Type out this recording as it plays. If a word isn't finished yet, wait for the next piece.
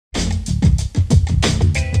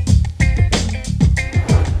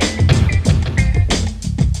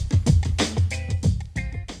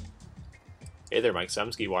Mike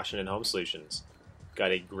Sumsky, Washington Home Solutions.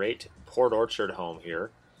 Got a great Port Orchard home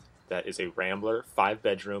here that is a Rambler,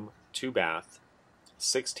 5-bedroom, 2-bath,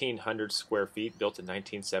 1,600 square feet, built in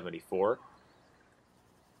 1974.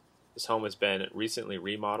 This home has been recently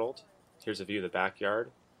remodeled. Here's a view of the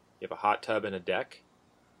backyard. You have a hot tub and a deck.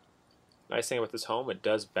 Nice thing about this home, it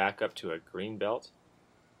does back up to a green belt,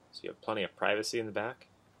 so you have plenty of privacy in the back.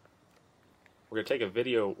 We're going to take a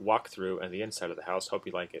video walkthrough on the inside of the house. Hope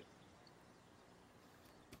you like it.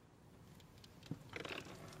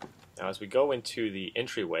 Now as we go into the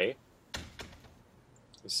entryway,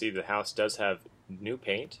 you see the house does have new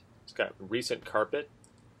paint. It's got recent carpet.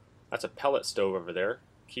 That's a pellet stove over there.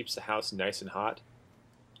 Keeps the house nice and hot.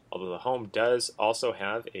 Although the home does also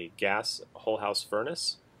have a gas whole house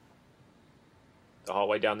furnace. The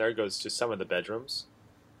hallway down there goes to some of the bedrooms.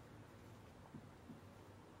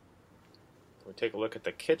 We'll take a look at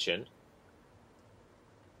the kitchen.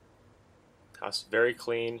 House very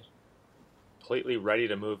clean, completely ready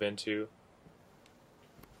to move into.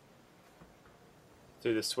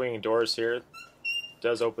 Through the swinging doors here, it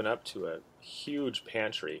does open up to a huge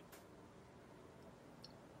pantry.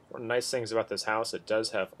 One of the nice things about this house, it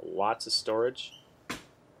does have lots of storage.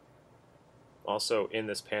 Also in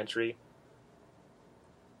this pantry,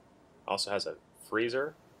 also has a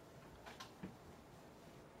freezer.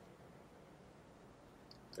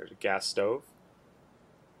 There's a gas stove.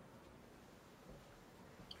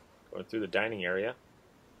 Going through the dining area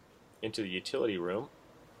into the utility room.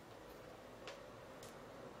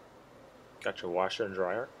 Got your washer and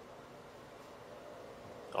dryer.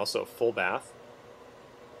 Also a full bath.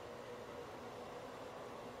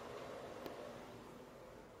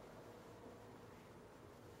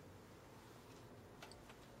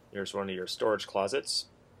 Here's one of your storage closets.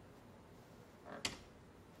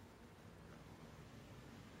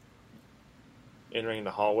 Entering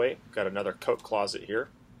the hallway, got another coat closet here.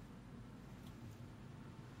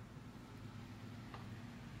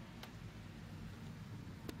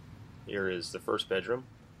 Here is the first bedroom.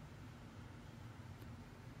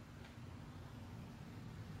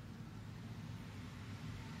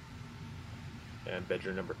 And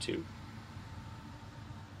bedroom number 2.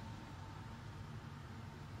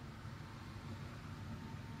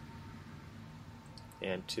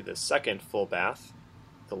 And to the second full bath,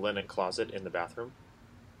 the linen closet in the bathroom.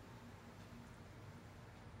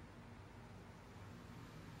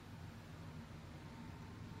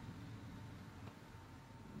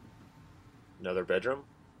 Another bedroom.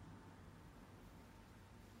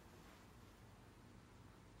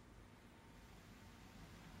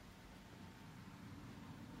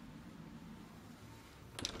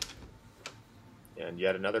 And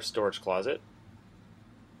yet another storage closet.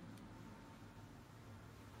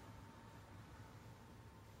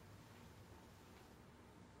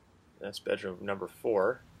 That's bedroom number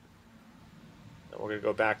 4. And we're going to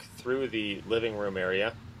go back through the living room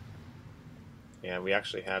area, and we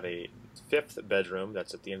actually have a 5th bedroom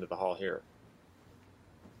that's at the end of the hall here.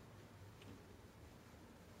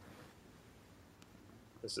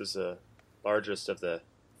 This is the largest of the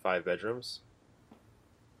 5 bedrooms.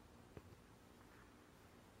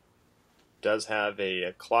 Does have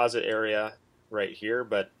a closet area right here,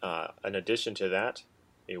 but in addition to that,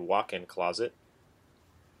 a walk-in closet.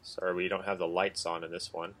 Sorry, we don't have the lights on in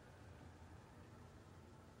this one.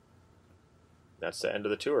 That's the end of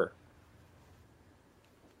the tour.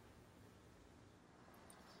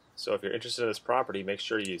 So if you're interested in this property, make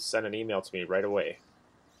sure you send an email to me right away.